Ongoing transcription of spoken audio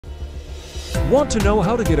Want to know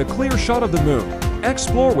how to get a clear shot of the moon?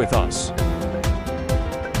 Explore with us.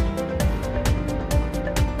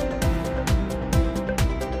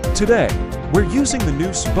 Today, we're using the new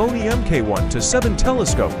SVBONY MK127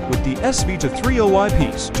 telescope with the SV-30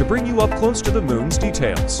 eyepiece to bring you up close to the moon's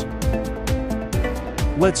details.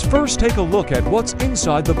 Let's first take a look at what's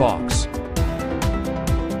inside the box.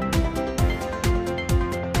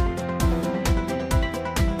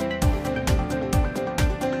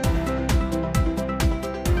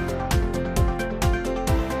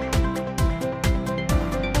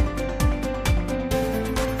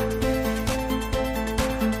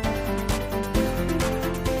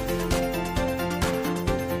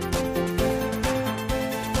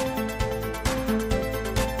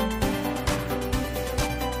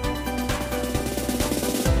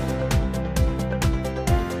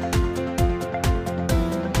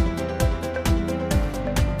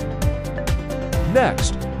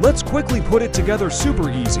 Next, let's quickly put it together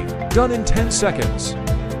super easy, done in 10 seconds.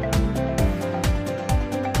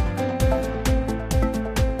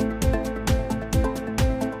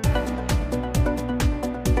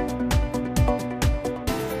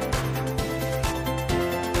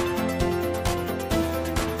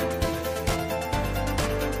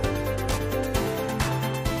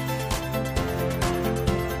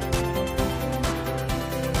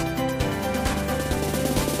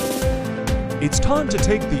 It's time to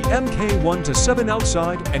take the MK127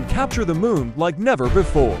 outside and capture the moon like never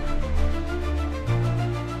before.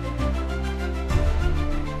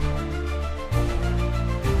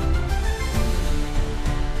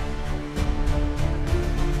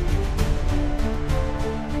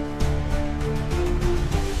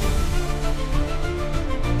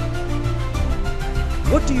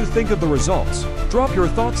 What do you think of the results? Drop your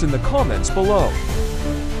thoughts in the comments below.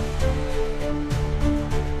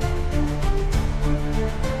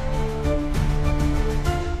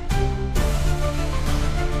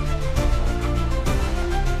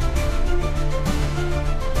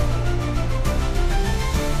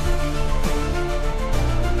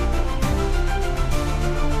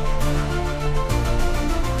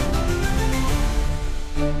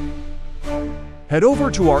 Head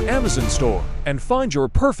over to our Amazon store and find your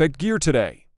perfect gear today.